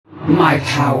My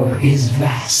power is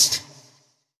vast.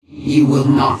 You will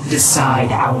not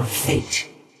decide our fate.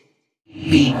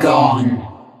 Be gone.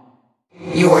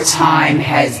 Your time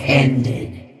has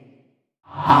ended.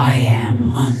 I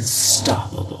am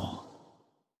unstoppable.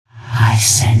 I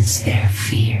sense their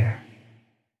fear.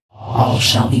 All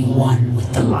shall be one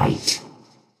with the light.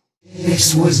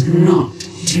 This was not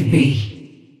to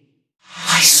be.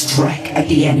 I strike at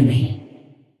the enemy.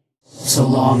 So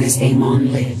long as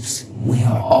Amon lives, we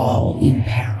are all in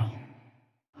peril.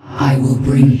 I will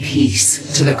bring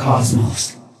peace to the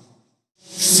cosmos.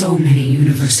 So many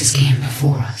universes came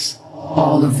before us.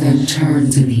 All of them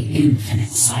turns in the infinite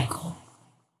cycle.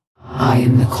 I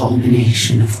am the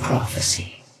culmination of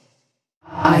prophecy.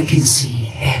 I can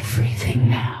see everything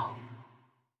now.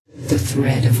 The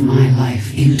thread of my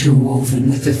life interwoven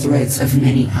with the threads of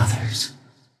many others.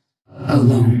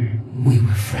 Alone, we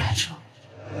were fragile.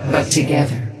 But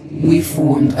together, we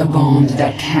formed a bond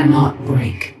that cannot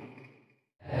break.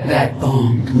 That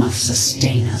bond must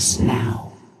sustain us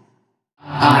now.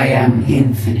 I am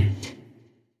infinite.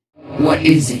 What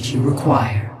is it you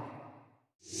require?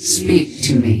 Speak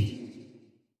to me.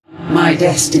 My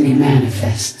destiny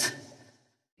manifests.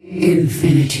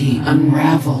 Infinity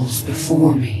unravels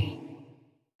before me.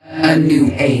 A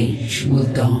new age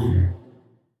will dawn.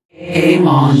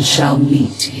 Amon shall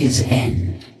meet his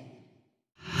end.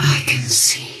 I can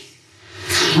see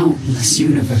countless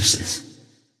universes.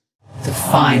 The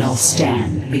final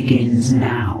stand begins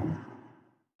now.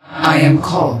 I am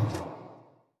called.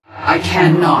 I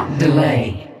cannot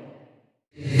delay.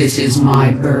 This is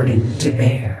my burden to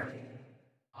bear.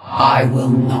 I will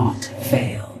not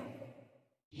fail.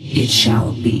 It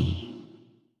shall be.